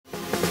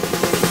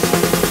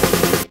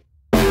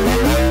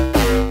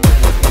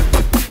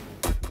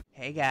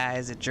Hey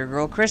guys, it's your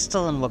girl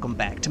Crystal and welcome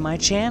back to my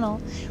channel.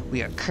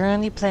 We are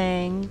currently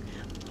playing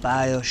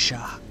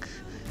Bioshock.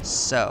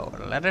 So,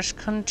 let us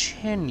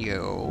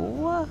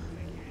continue.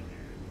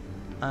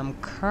 I'm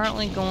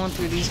currently going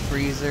through these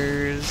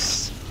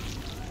freezers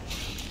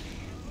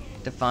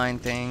to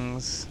find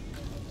things.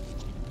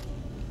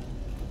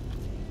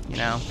 You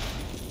know.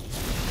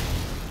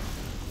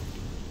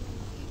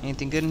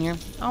 Anything good in here?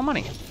 Oh,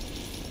 money.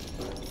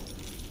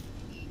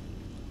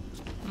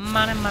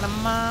 Money, money,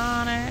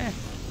 money.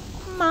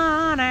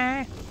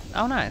 Money.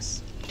 Oh,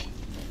 nice.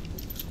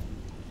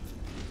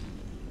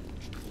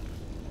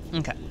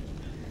 Okay.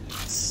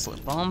 Let's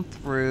slip on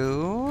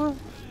through.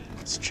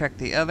 Let's check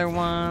the other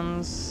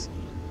ones.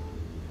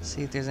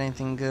 See if there's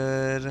anything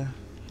good.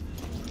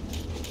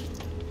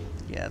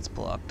 Yeah, it's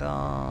blocked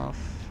off.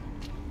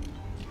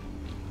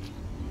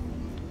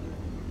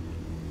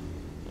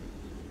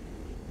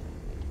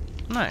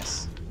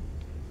 Nice.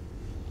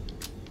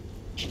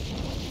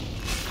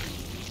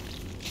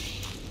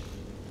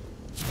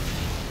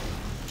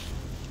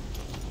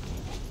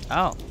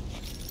 Oh.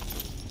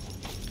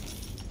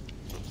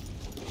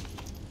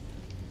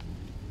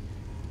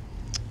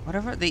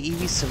 Whatever the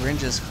EV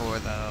syringe is for,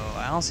 though,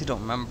 I honestly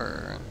don't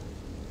remember.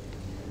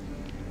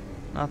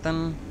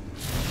 Nothing?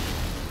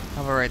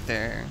 How about right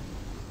there?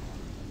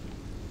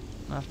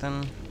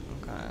 Nothing?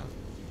 Okay.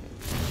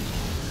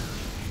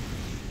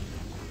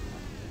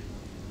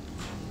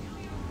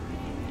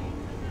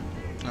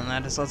 And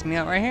that just lets me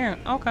out right here.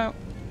 Okay.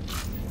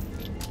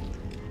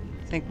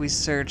 I think we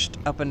searched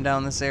up and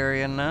down this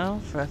area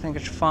enough. I think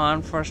it's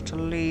fine for us to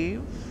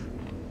leave.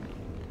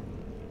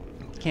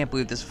 Can't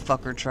believe this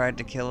fucker tried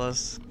to kill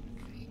us.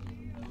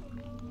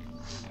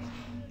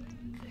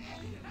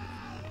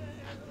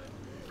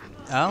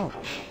 Oh.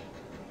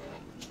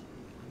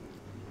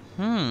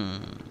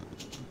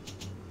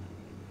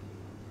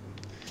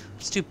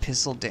 Let's do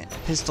pistol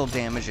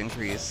damage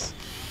increase.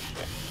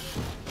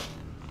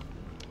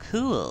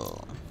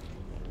 Cool.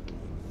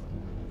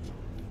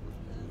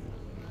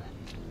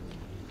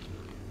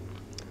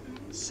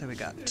 So we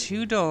got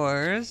 2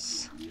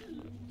 doors.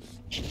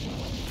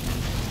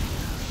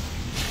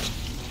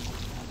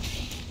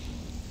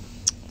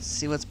 Let's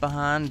see what's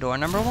behind door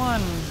number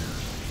 1.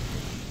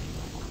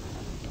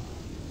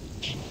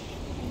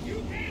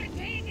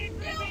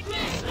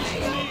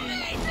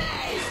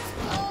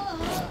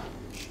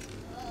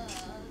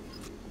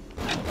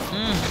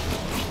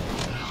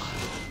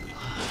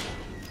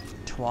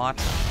 Twat.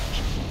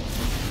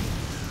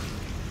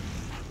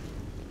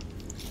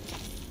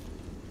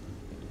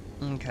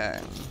 Okay.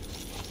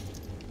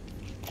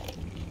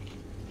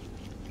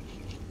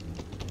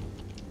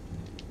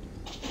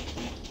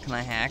 Can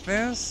I hack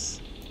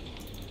this?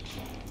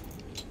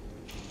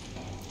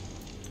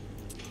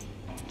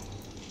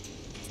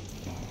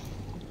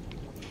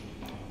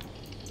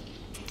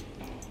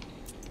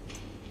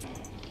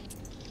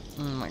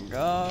 Oh my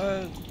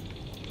god.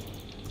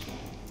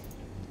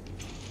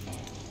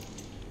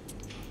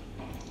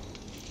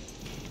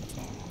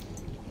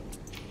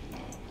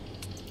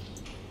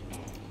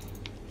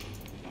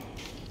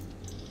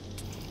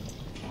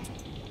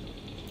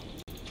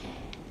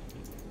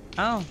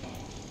 Oh.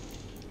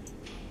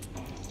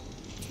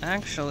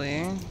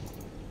 Actually.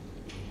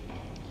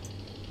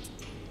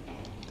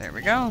 There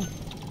we go.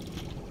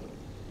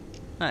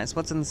 Nice.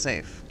 What's in the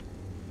safe?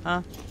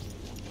 Huh?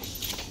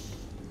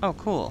 Oh,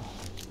 cool.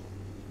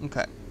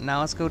 Okay.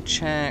 Now let's go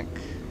check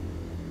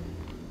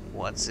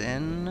what's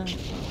in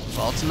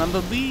vault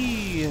number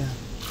B.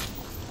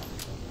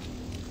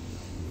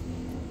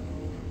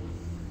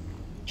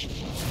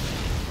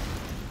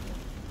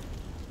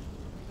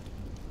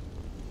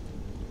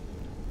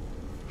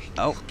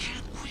 Oh. You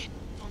can't quit.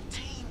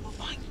 Fontaine will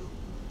find you.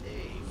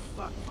 Hey,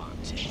 fuck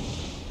Fontaine.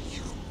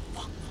 You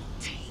fuck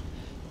Fontaine.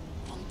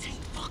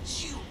 Fontaine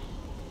fucks you.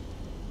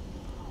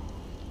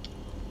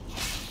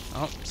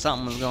 Oh,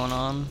 something was going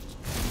on.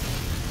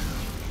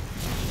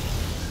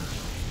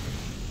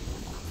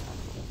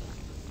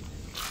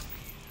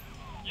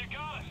 You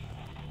got it.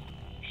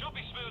 Should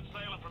be smooth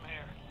sailing from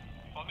here.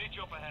 I'll meet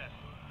you up ahead.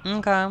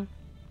 Okay.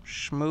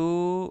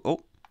 Oh.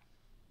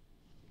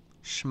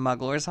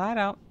 Smuggler's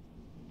hideout.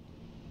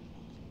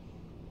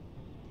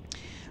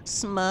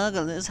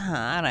 Smuggler's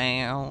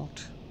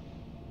hideout.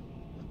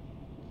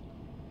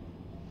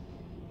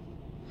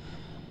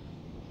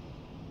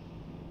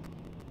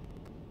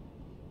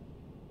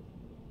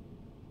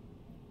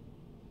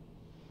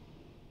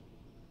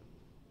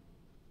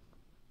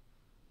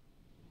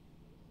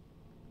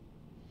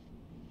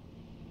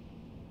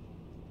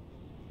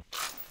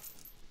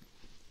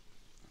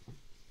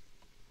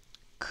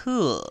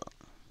 Cool.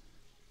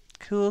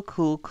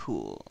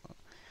 Cool.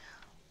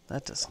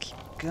 Let us keep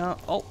going.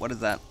 Oh, what is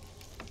that?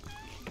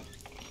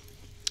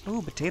 Ooh,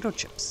 potato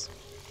chips.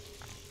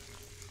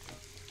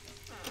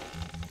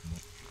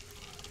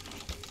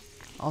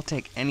 I'll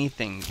take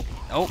anything.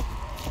 Oh.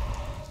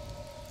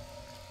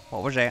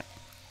 What was that?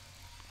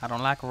 I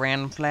don't like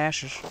random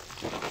flashes. I'm right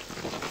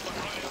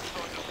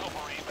outside the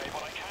submarine bay,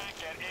 but I can't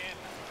get in.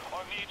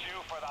 I need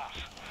you for that.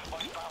 My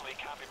family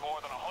can't can't be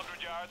more than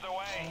 100 yards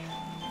away.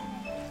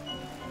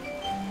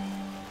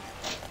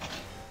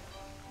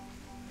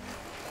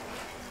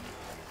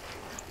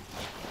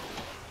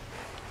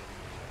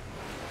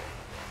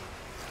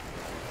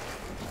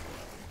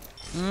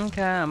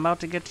 Okay, I'm about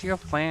to get to your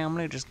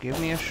family. Just give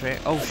me a shake.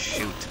 Oh,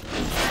 shoot.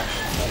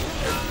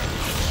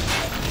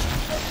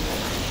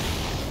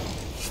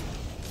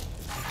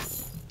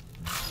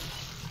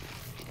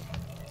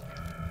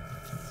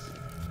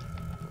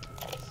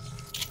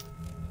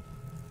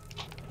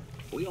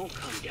 We all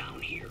come down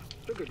here.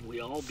 Figured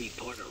we all be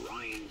part of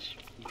Ryan's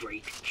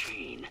great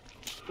chain.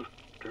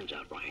 Turns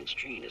out Ryan's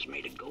chain is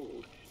made of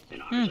gold,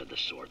 and ours are the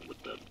sort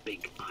with the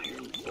big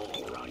iron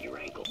ball around your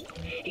ankle.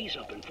 He's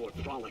up in Fort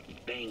Frolic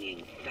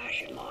banging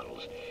fashion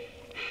models.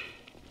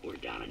 We're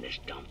down in this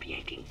dump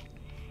yanking.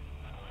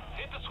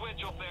 Hit the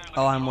switch up there. And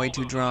Oh, I'm way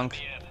too drunk.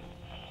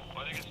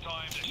 I think it's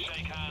time to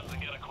shake hands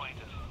and get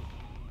acquainted.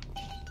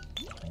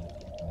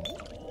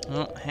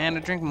 Oh, hand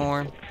a drink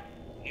more.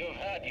 You've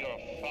had your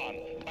fun,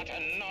 but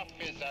enough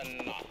is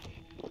enough.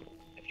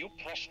 If you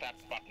press that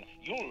button,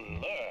 you'll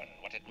learn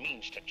what it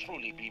means to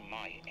truly be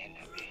my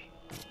enemy.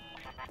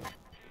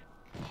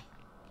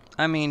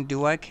 I mean,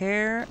 do I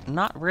care?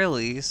 Not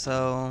really,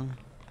 so...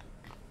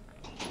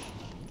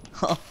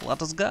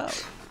 let us go.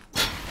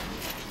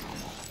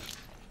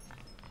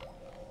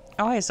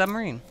 Oh, hey,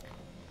 submarine.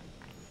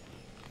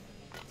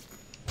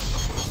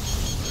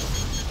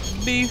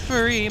 Be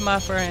free, my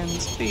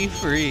friends, be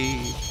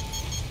free.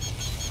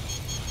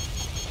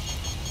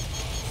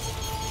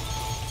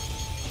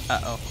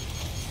 Uh-oh.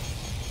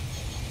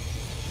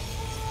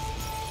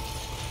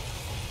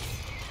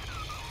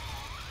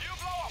 You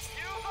blow a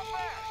fuse up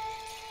there?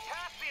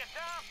 Can't see a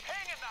damn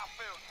thing in that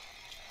food.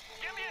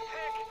 Give me a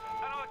tick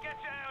and I'll get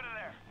you out of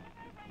there.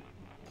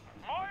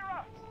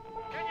 Moira,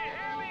 can you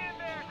hear me in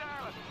there,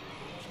 darling?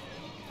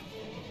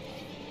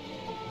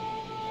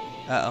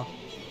 Uh-oh.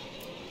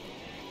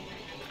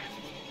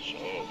 So,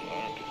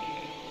 Mark,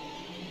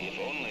 if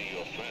only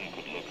your friend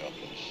could look up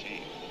and see.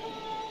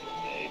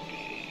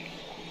 Maybe.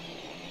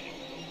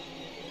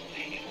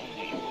 If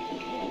only you could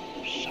do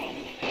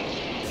something,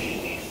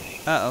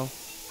 anything. Uh-oh.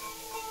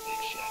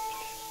 Except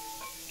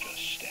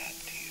just stand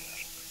here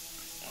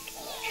and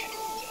watch him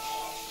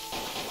die.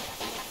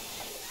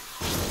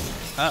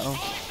 Uh-oh.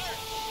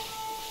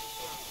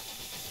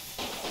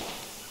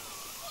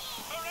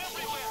 They're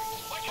everywhere.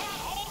 I can't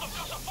hold them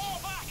just to fall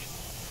back.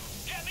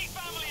 Get me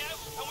family out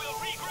and we'll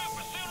regroup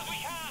as soon as we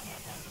can.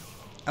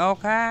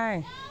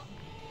 Okay.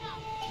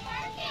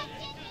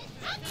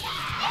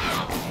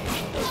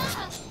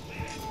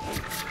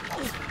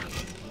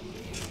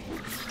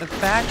 The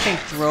fact they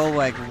throw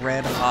like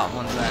red hot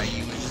ones at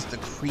you is just the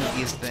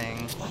creepiest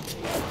thing.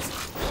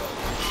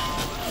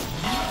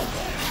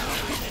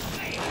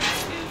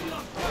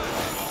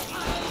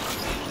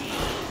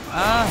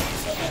 Ah.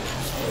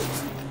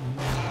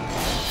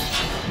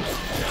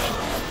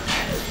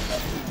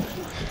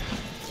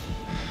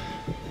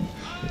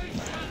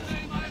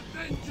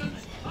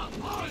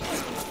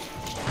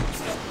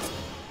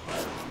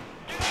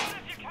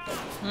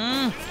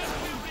 Hmm.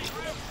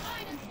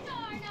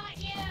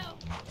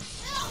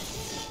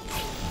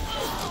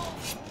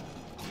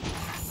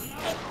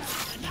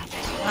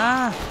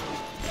 Ah.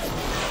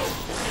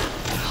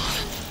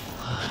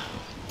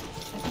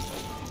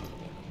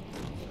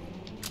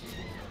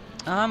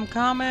 I'm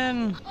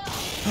coming.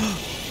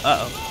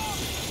 Uh-oh.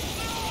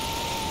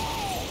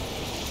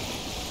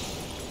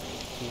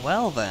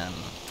 Well then.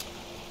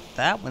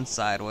 That went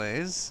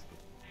sideways.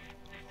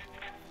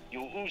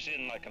 You ooze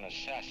in like an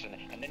assassin,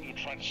 and then you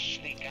try to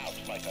sneak out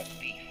like a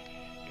thief.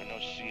 You're no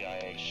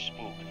CIA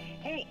spook.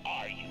 Who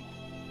are you?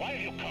 Why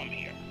have you come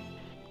here?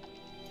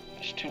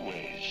 There's two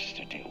ways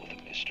to deal with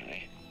a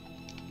mystery.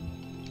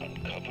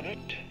 Uncover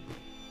it,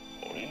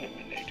 or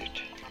eliminate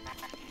it.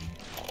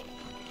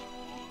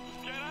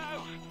 Get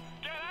out!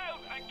 Get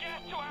out and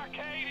get to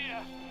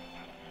Arcadia!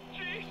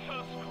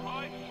 Jesus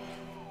Christ!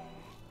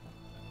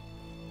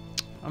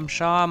 I'm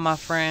sorry, my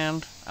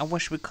friend. I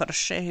wish we could have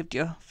saved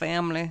your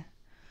family.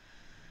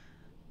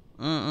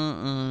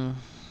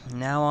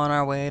 Now on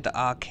our way to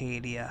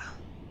Arcadia.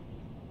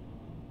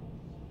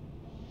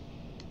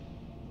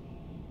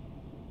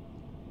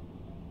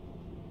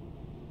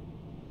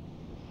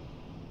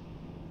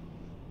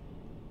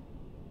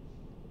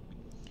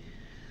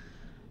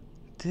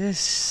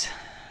 This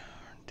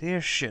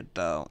shit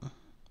though,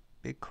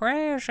 be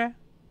crazy.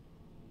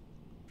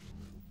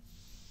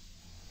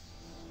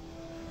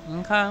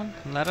 Okay,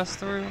 let us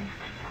through.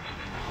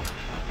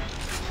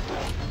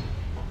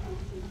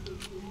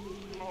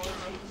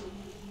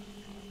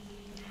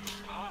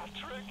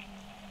 Patrick!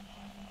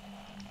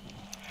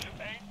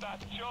 Ain't that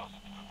just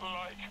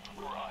like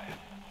Ryan?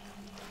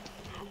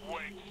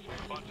 Waits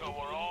until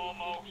we're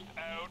almost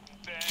out,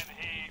 then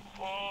he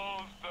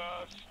pulls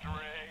the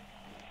string.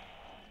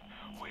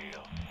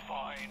 We'll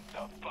find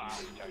the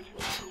bastard.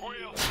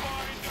 We'll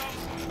find him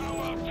and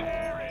we'll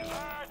tear his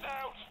heart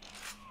out.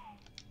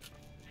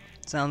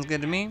 Sounds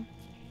good to me.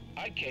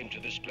 I came to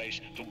this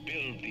place to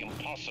build the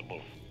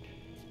impossible.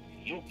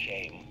 You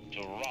came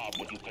to rob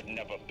what you could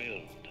never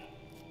build.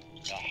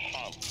 A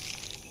hump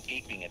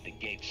gaping at the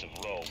gates of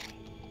Rome.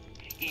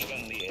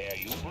 Even the air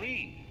you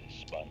breathe is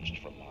sponged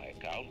from my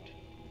account.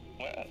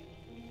 Well,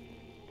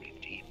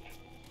 breathe deep,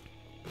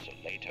 so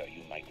later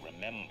you might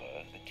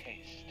remember the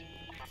taste.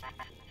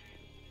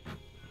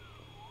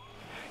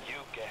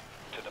 You get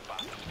to the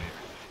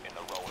bathysphere in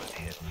the rolling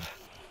hills.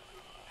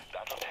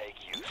 That'll take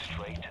you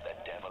straight to the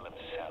devil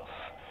himself.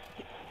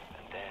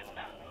 And then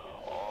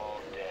all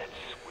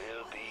debts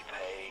will be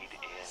paid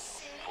in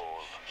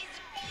full.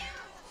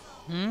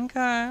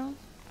 Okay.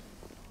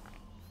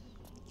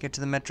 Get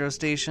to the metro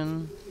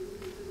station.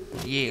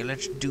 Yeah,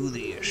 let's do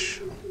this.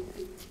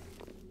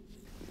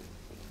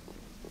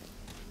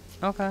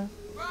 Okay.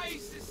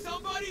 Bryce, is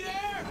somebody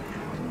there?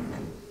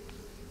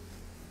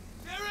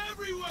 They're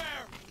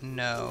everywhere!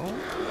 No.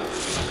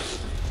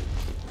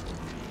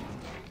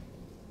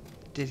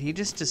 Did he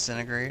just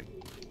disintegrate?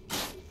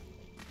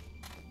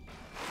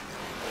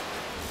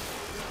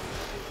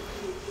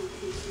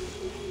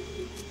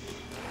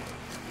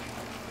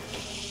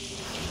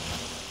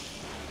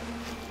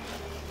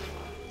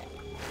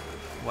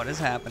 What is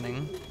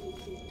happening?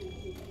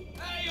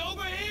 Hey,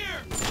 over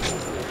here!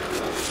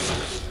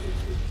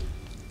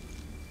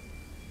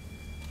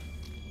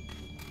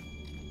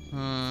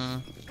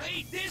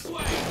 Hey, this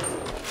way!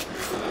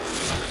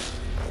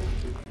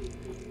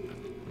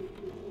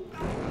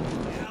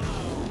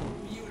 Hello,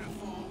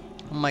 beautiful.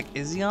 I'm like,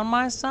 is he on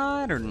my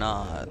side or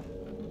not?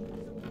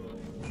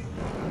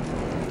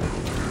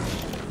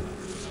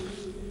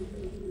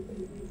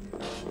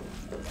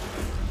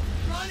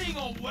 Running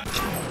away!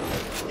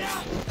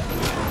 Yeah.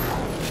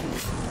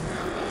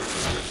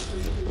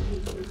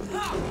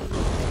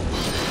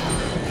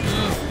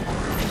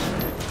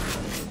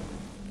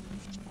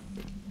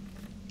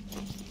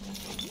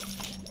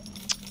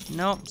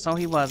 Nope, so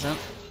he wasn't.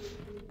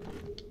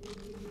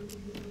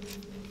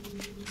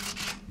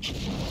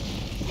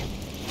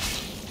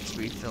 Let's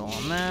refill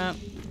on that.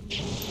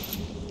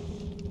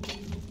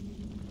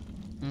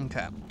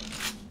 Okay.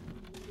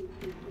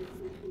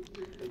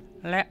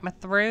 Let me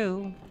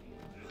through.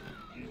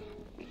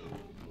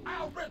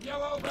 I'll rip you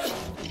open!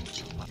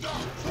 You're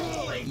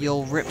fooling!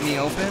 You'll rip me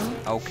open?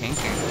 Oh,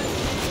 kinky.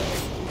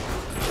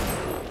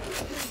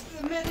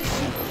 The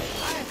medicine!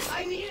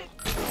 I need it!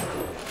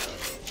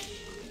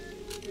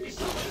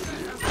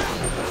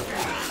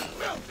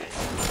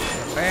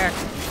 Back.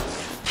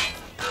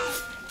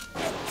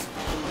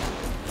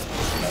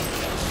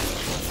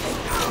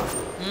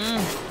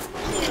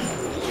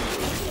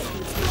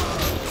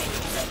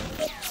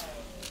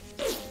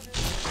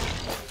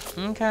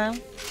 Okay.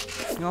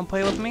 You wanna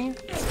play with me?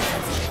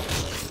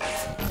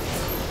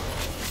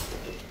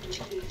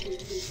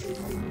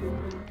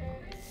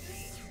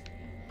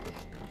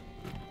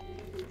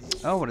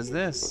 Oh, what is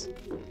this?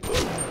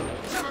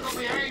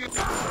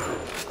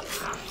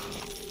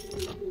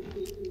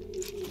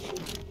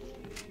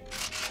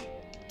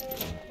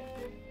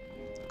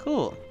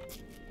 Cool.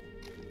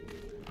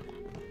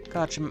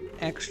 Got some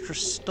extra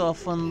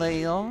stuff in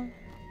there.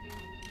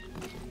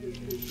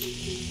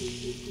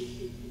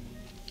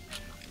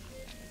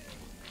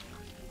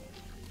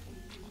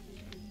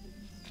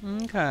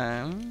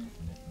 Okay.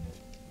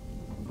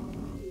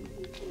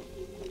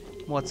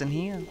 What's in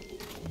here?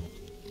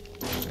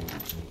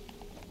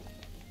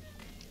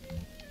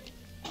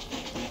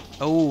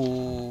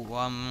 Oh,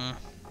 I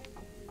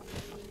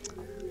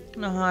don't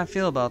know how I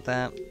feel about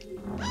that.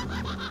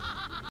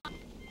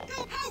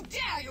 How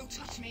dare you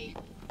touch me!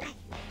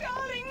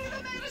 Darling,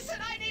 the medicine,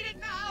 I need it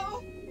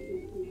now!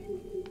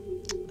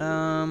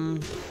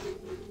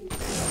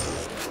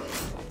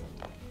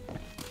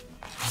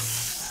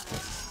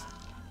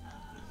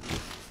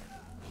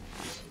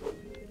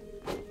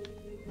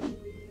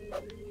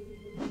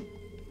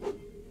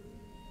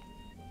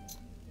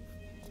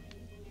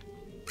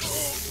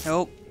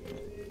 Oh.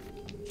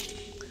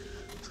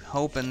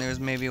 Hoping there's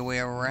maybe a way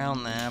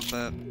around that,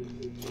 but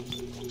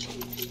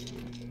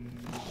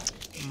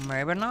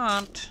maybe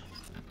not.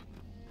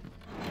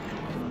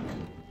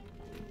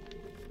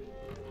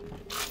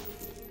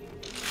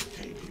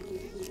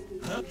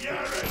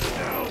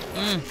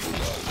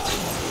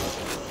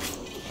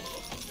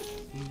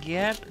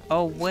 Get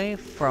away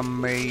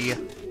from me,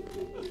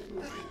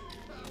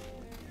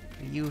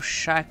 you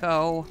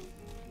psycho.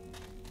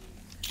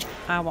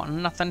 I want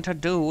nothing to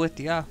do with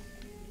ya.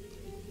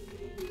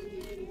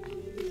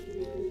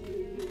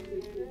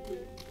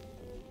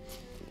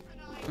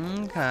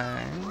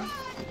 Okay.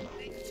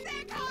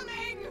 They're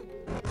coming!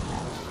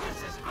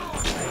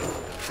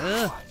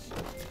 Ugh.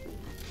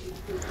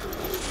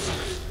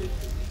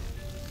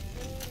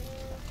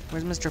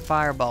 Where's Mr.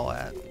 Fireball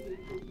at?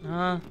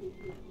 Huh?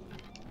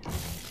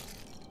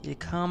 You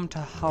come to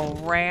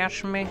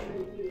harass me?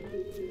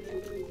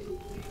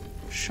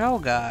 So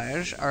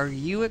guys, are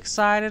you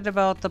excited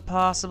about the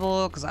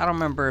possible, because I don't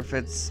remember if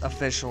it's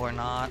official or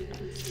not,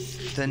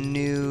 the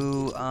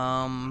new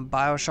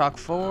Bioshock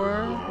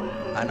 4?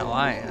 I know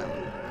I am.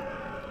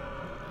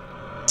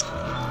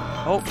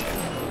 Oh.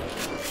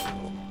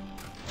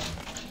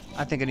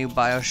 I think a new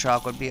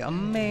Bioshock would be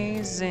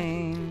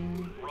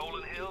amazing.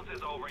 Rolling Hills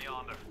is over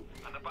yonder,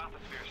 and the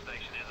bathysphere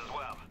station is as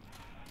well.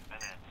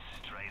 And then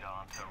straight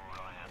on to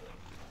Ryan.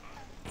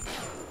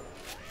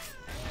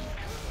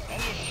 On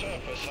the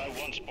surface, I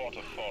once bought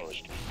a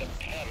forest. The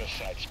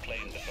parasites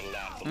claimed that the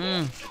land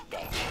belonged to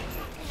God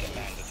and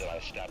demanded that I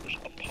establish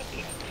a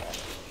public park.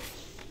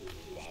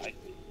 Why?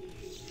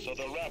 So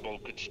the rabble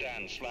could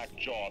stand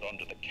slack-jawed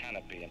under the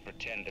canopy and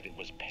pretend that it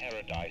was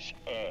paradise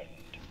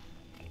earned.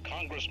 When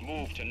Congress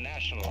moved to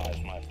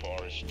nationalize my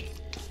forest,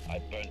 I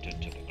burnt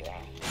it to the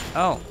ground.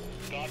 Oh.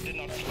 God did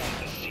not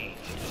plant the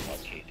seeds of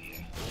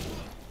Arcadia.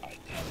 I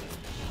did.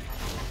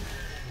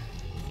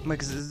 Wait,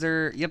 'cause is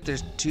there... Yep,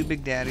 there's two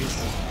Big Daddies.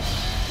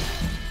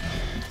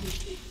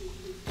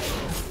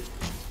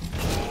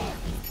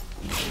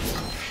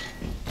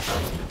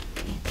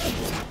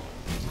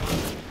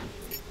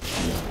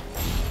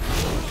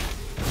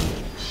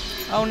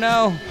 Oh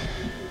no!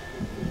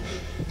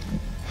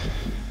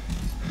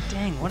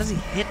 Dang, what is he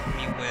hitting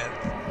me with?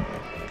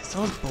 'Cause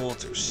those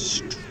bullets are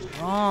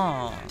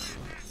strong.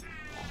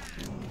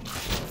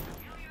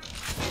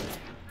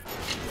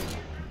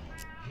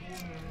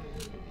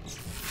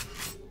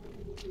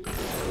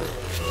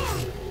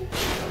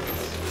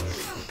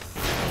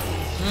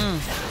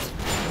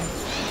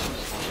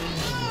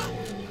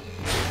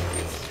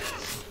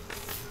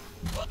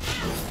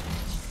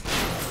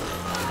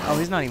 Oh,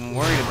 he's not even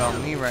worried about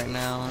me right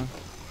now.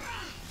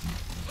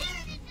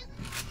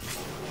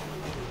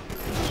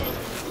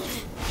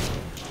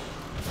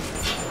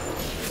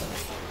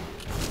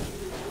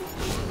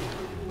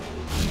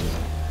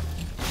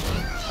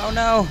 Oh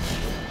no!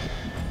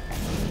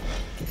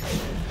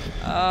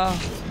 Oh,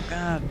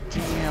 god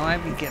damn,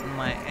 I'd be getting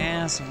my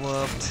ass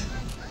whooped.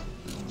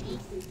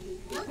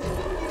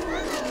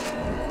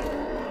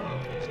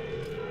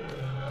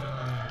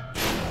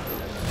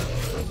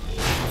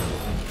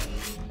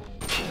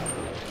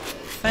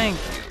 Thank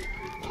you.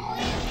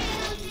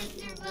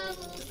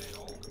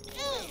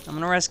 I'm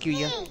gonna rescue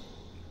you.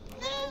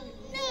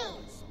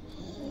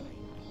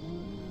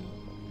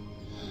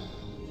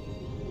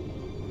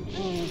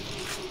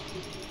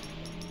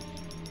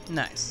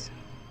 Nice.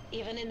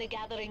 Even in the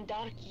gathering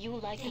dark, you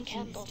light a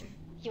candle.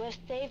 You have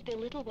saved the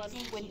little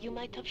ones when you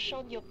might have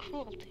shown your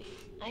cruelty.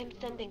 I am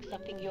sending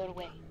something your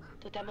way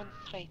to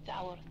demonstrate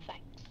our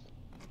thanks.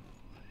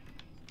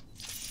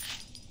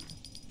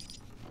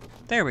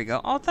 There we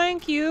go. Oh,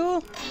 thank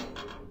you.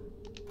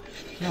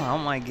 No, I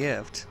want my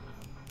gift.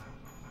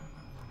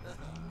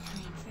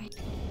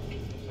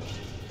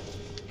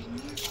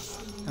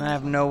 And I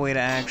have no way to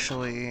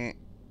actually...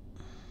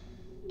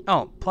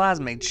 Oh,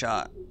 plasmid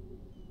shot.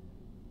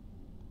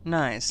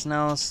 Nice.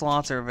 Now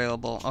slots are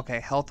available.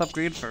 Okay, health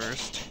upgrade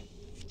first.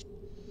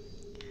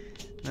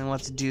 Then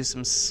let's do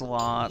some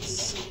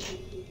slots.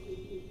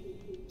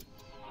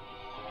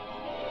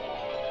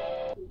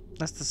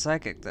 That's the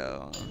psychic,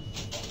 though.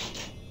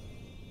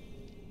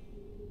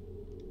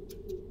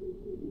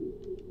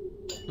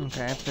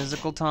 Okay,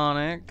 physical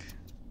tonic.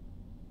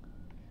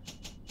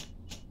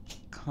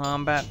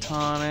 Combat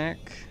tonic.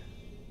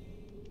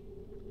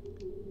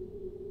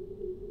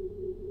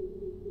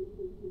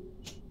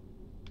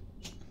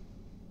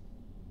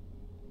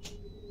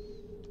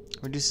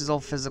 Reduces all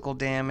physical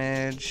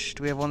damage.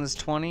 Do we have one that's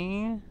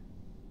 20?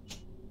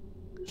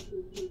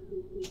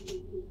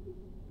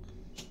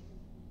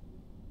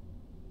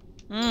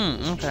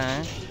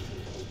 Okay.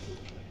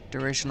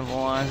 Duration of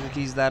lives, we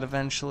can use that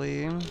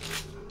eventually.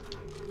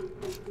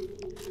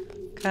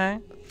 Okay.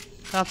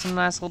 Got some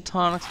nice little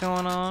tonics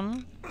going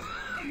on.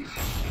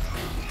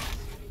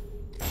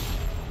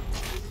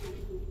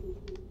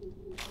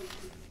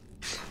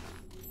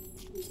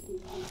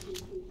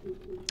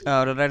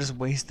 Oh, did I just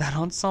waste that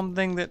on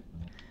something that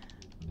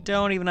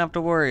don't even have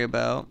to worry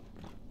about?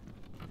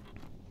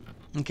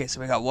 Okay,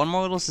 so we got one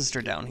more little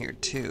sister down here,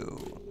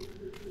 too.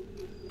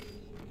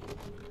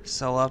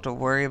 So we'll have to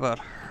worry about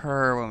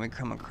her when we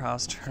come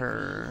across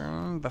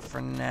her. But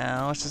for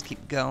now, let's just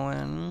keep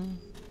going.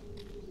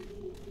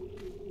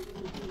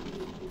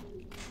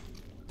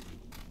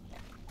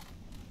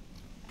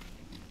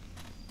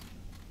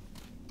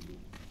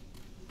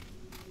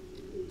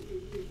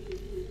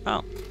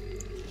 Oh.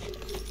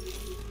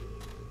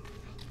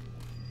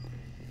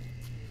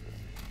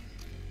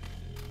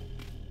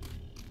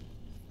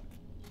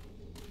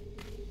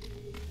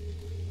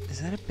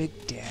 Is that a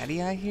Big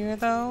Daddy I hear,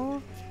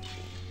 though?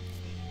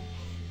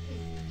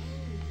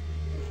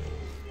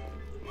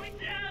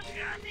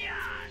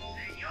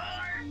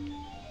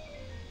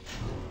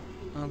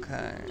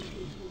 Okay.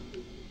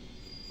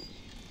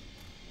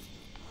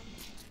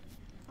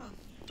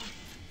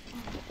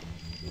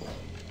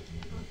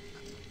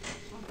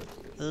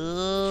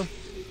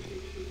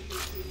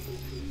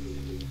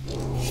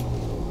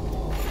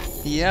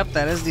 Yep,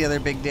 that is the other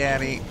Big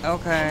Daddy.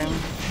 Okay.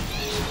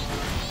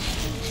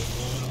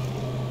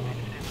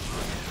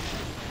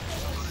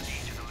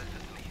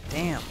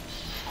 Damn.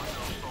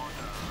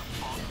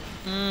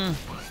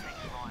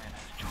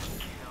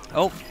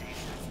 Oh.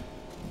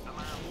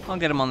 I'll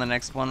get him on the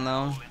next one,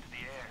 though.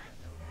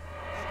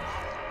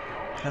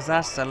 'Cause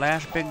that's the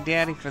last Big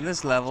Daddy for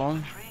this level.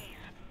 Trees.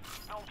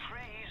 No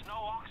trees, no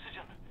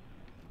oxygen.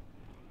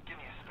 Give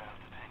me a spell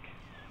to think.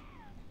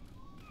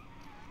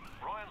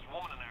 Ryan's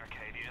woman in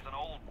Arcadia is an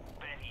old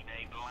Betty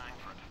named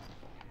Langford.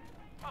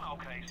 An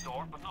okay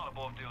sort, but not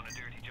above doing a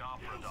dirty job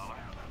for $1.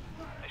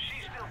 If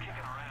she's still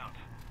kicking around,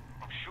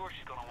 I'm sure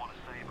she's gonna want to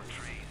save her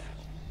trees.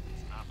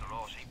 After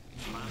all, she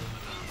planted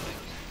the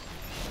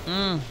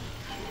damn things.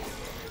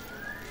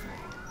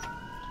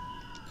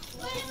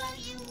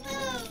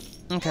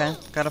 Okay,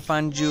 gotta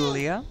find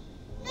Julia.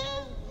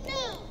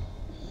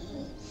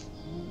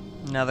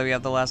 Now that we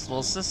have the last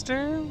little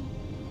sister,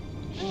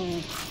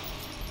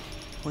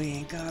 we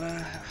ain't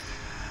gotta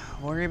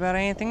worry about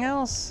anything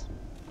else.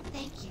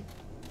 Thank you.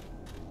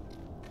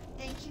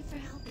 Thank you for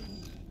helping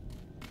me.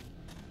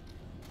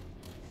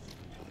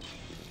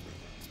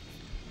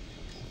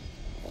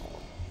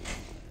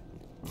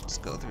 Let's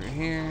go through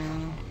here.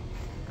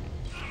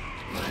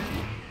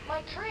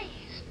 My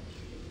trees!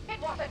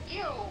 It wasn't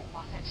you,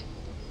 was it?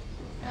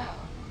 No.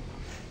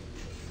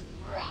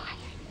 Ryan.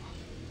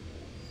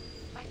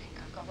 I think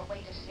I've got a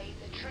way to save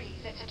the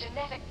trees. It's a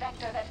genetic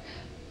vector that...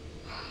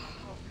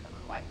 Oh, look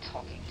who I'm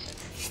talking to.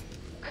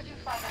 Could you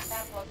find a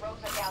sample of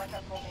Rosa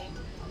gallica for me?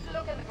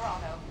 Look in the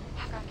grotto.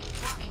 I've got to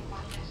keep walking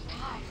while there's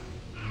time.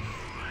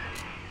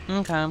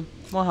 Okay,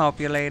 we'll help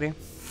you, lady.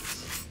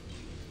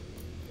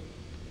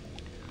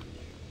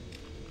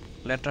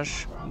 Let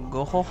us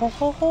go ho ho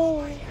ho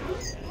ho.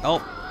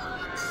 Oh.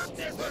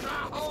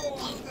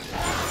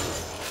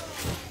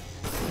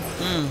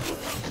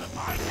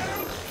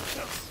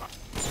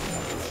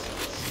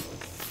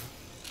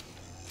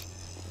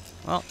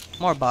 Well,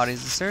 more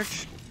bodies to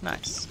search.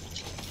 Nice.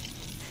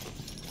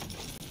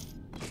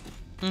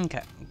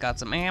 Okay, got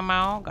some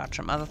ammo, got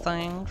some other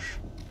things.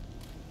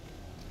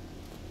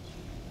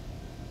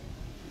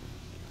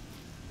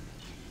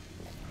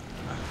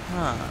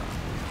 Huh.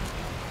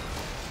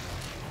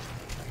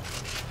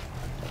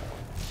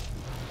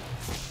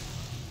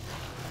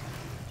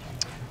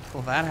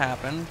 Well, that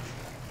happened.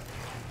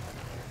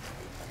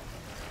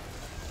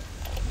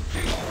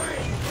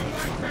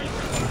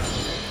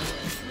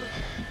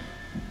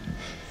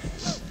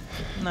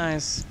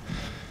 Nice.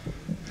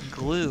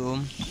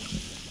 Glue.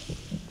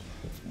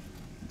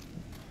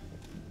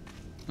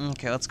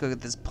 Okay, let's go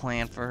get this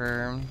plant for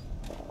her.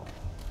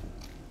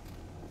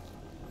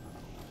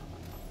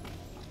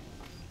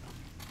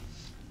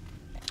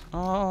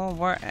 Oh,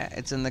 where at?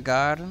 It's in the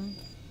garden.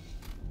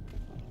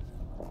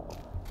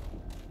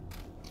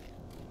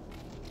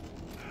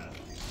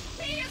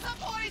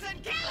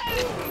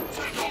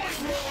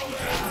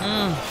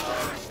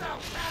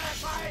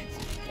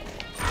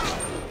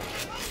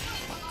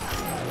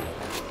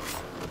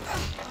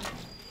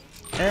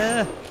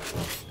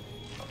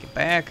 Get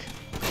back.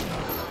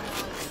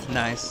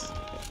 Nice.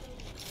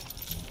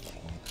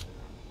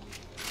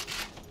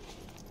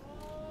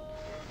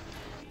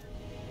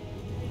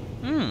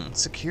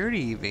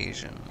 Security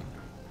evasion.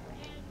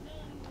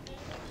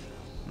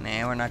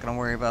 Nah, we're not gonna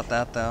worry about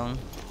that though.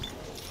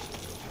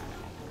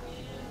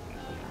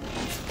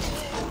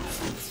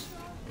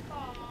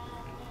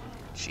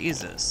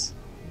 Jesus.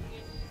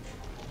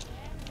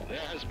 There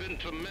has been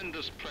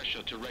tremendous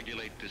pressure to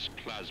regulate this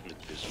plasmid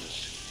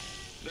business.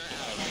 There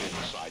have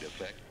been side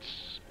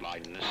effects,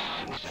 blindness,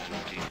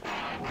 insanity,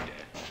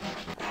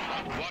 death.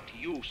 But what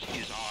use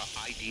is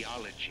our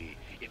ideology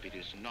if it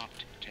is not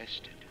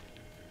tested?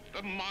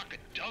 The market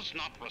does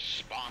not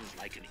respond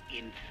like an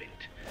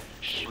infant,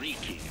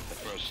 shrieking at the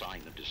first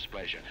sign of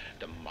displeasure.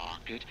 The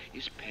market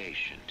is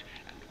patient,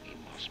 and we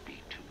must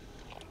be too.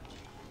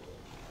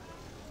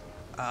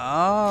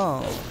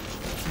 Oh.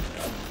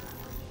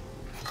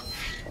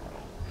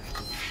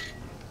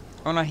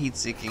 Oh, not heat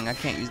seeking. I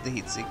can't use the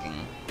heat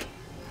seeking.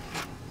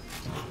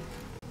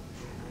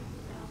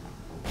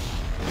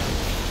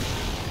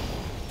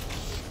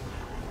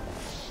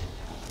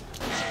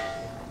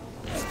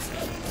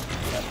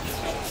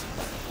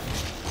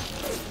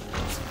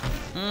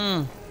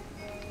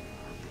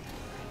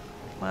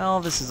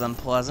 Well, this is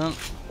unpleasant.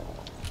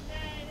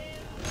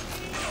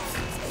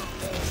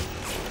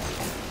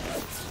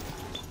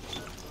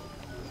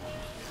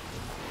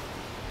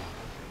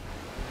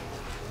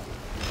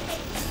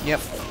 Yep,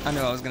 I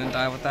knew I was gonna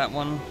die with that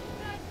one.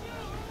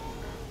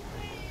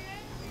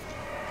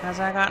 'Cause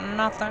I got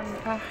nothing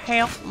to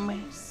help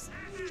me.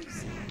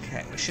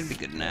 Okay, we should be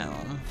good now.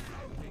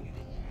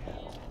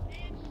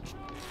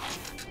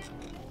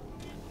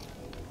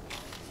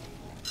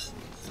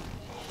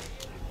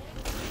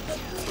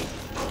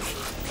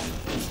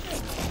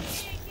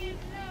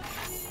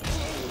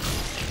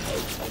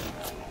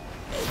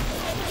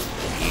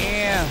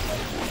 Yeah.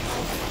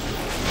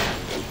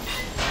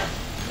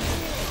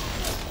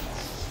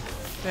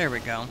 There we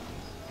go.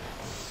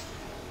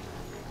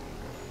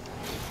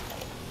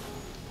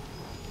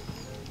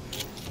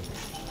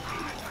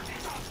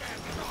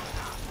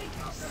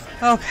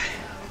 Okay.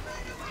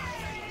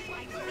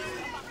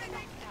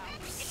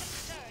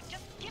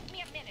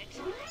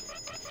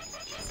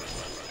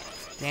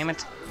 Damn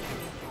it.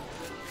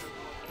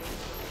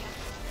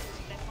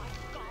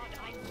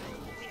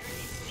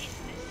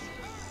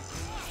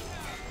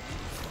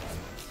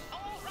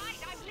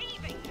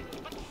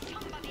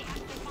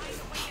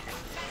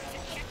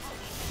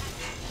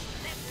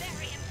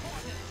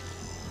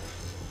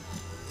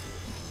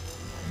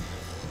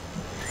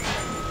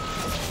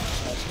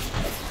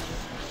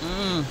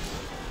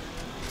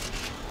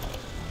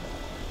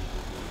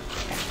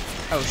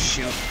 Oh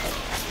shoot.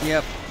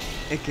 Yep,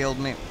 it killed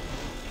me.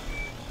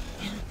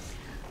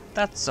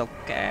 That's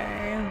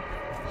okay.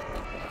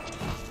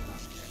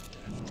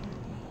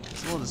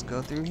 So we'll just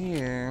go through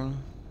here.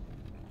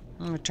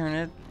 And return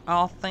it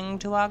all thing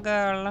to our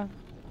girl.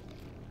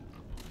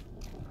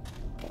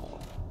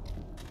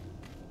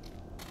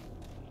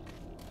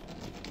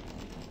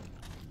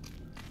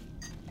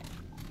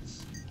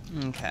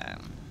 Okay.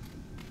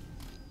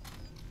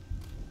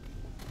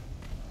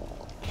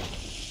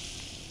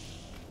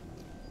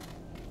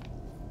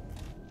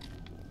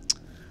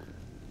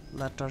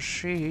 Let us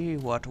see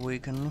what we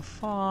can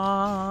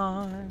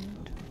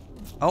find.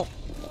 Oh.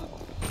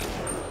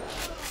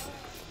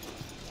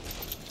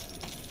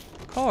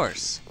 Of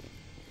course.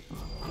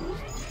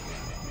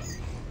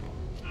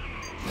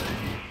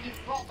 You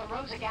brought the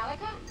Rosa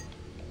Gallica?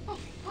 Oh,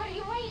 what are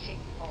you waiting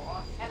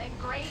for? An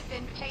engraved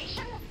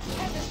invitation?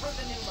 Send it for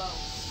the new loan.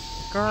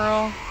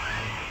 Girl.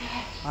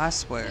 Yes. I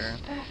swear.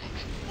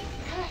 Perfect.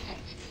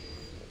 Perfect.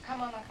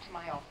 Come on up to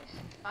my office.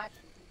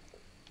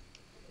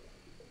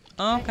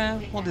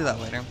 Okay, we'll do that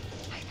later.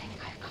 I think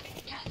I've got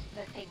just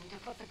the thing to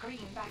put the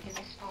green back in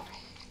this forest.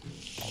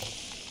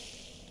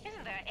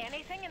 Isn't there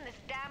anything in this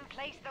damn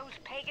place those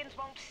pagans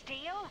won't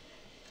steal?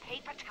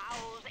 Paper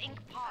towels, ink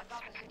pots,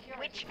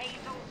 witch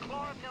hazel,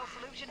 chlorophyll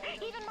solution,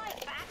 even my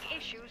back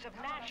issues of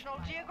National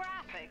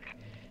Geographic.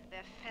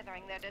 They're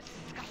feathering their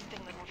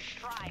disgusting little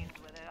shrines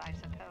with it, I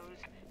suppose.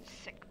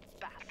 Sick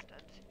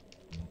bastards.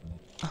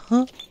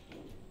 Uh-huh.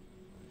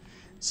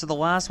 So the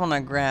last one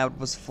I grabbed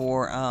was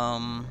for,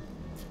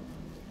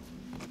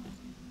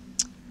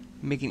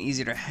 making it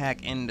easier to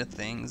hack into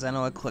things. I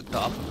know I clicked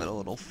off of it a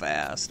little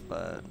fast,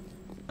 but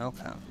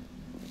okay.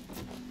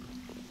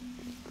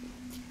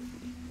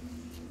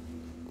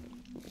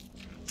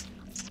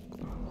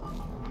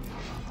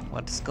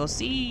 Let's go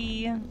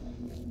see.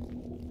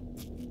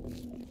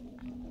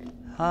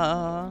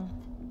 Huh.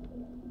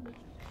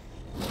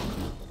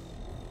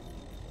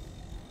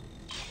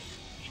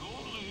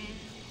 Julie,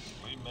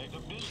 we made a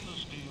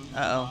business deal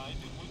Uh-oh. tonight,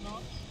 did we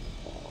not?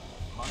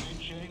 Money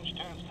changed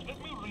hands. Let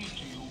me read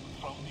to you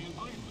from the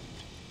agreement.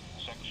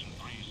 Section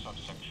 3,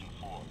 subsection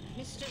 4.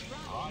 Mr.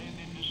 Ryan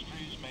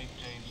Industries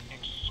maintains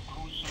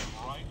exclusive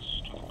rights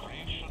to the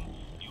creation,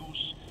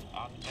 use,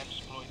 and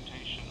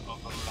exploitation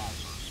of the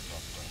Lazarus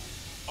vector.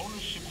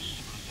 Ownership of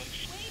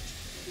civilization. Wait!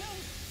 No!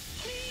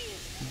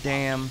 Please!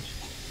 Damn.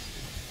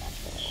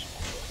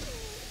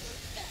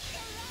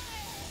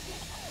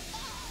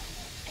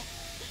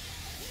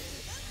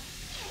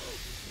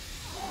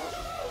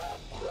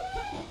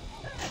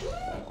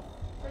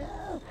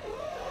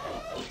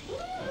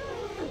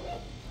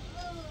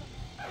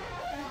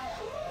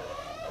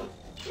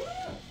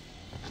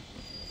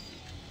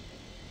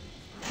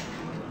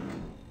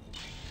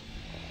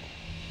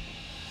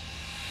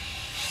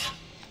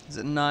 Is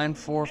it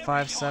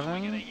 9457?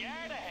 Every time we get a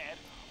yard ahead,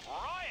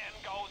 Ryan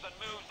goes and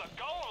moves the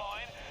goal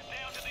line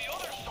down to the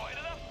other side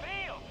of the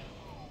field.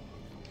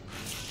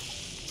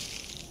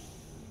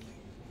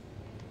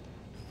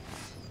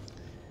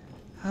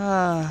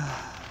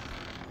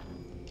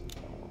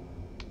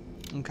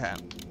 Okay.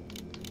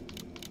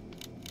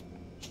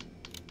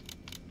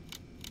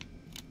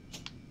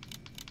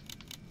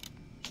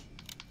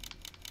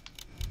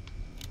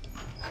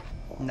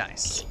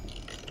 Nice.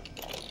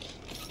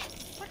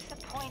 What's the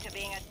point of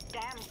being a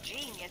damn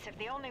genius if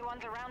the only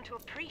ones around to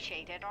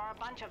appreciate it are a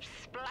bunch of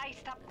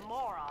spliced up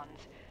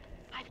morons?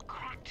 I've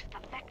cracked the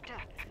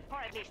vector, or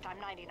at least I'm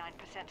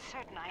 99%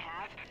 certain I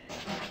have.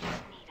 I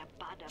just need a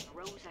bud of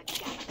Rosa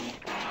Gallica to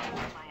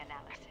confirm my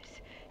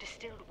analysis.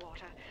 Distilled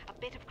water, a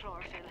bit of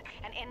chlorophyll,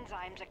 and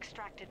enzymes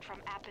extracted from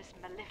Apis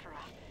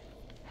mellifera.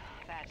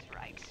 That's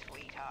right,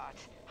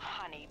 sweethearts.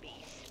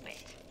 Honeybee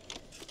spit.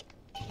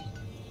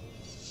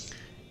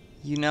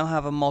 You now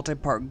have a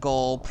multi-part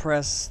goal.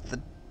 Press the,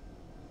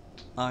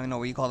 I don't know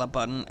what you call that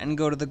button, and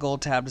go to the goal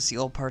tab to see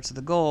all parts of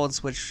the goal and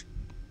switch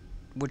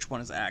which one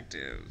is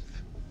active.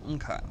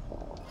 Okay.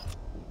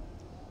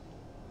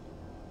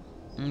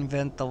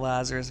 Invent the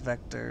Lazarus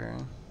vector.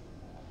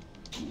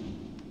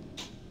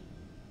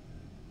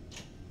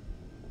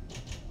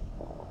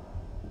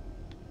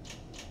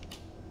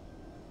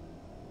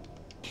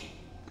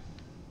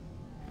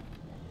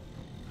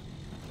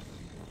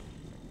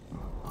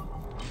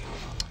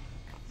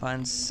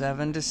 Find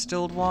 7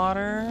 distilled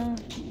water.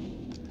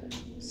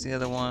 What's the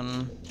other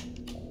one?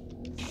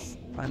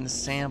 Find the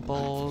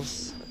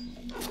samples.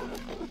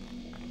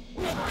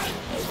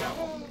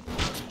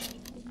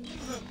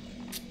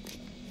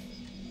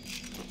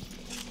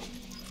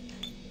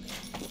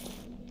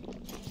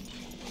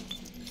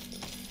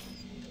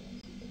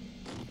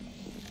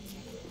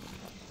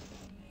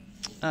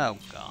 Oh,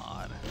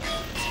 God.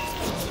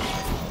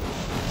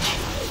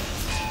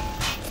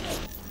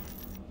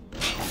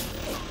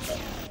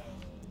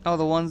 Oh,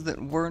 the ones that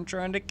weren't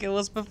trying to kill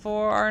us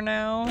before are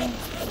now?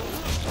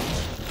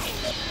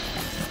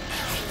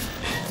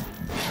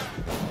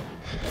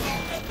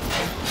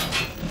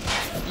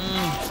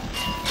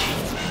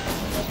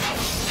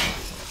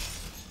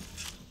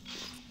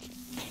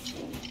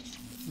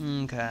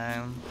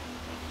 Okay.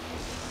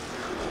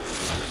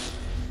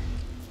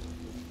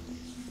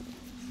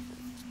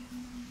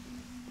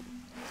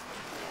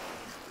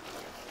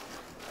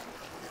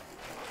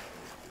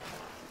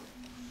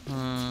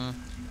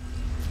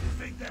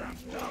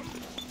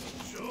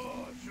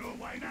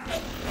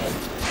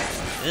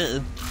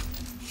 Ew.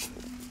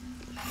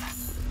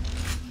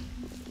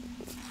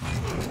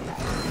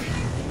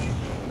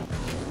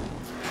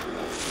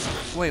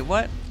 Wait,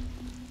 what?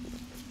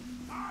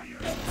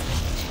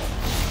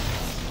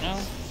 No.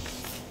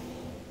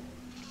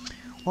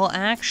 Well,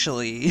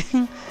 actually,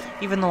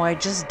 even though I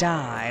just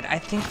died, I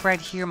think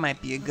right here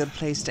might be a good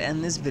place to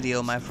end this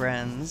video, my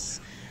friends.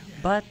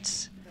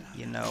 But,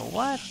 you know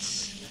what?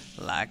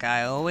 Like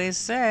I always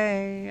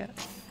say,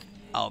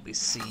 I'll be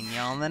seeing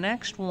y'all in the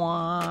next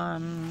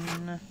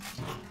one.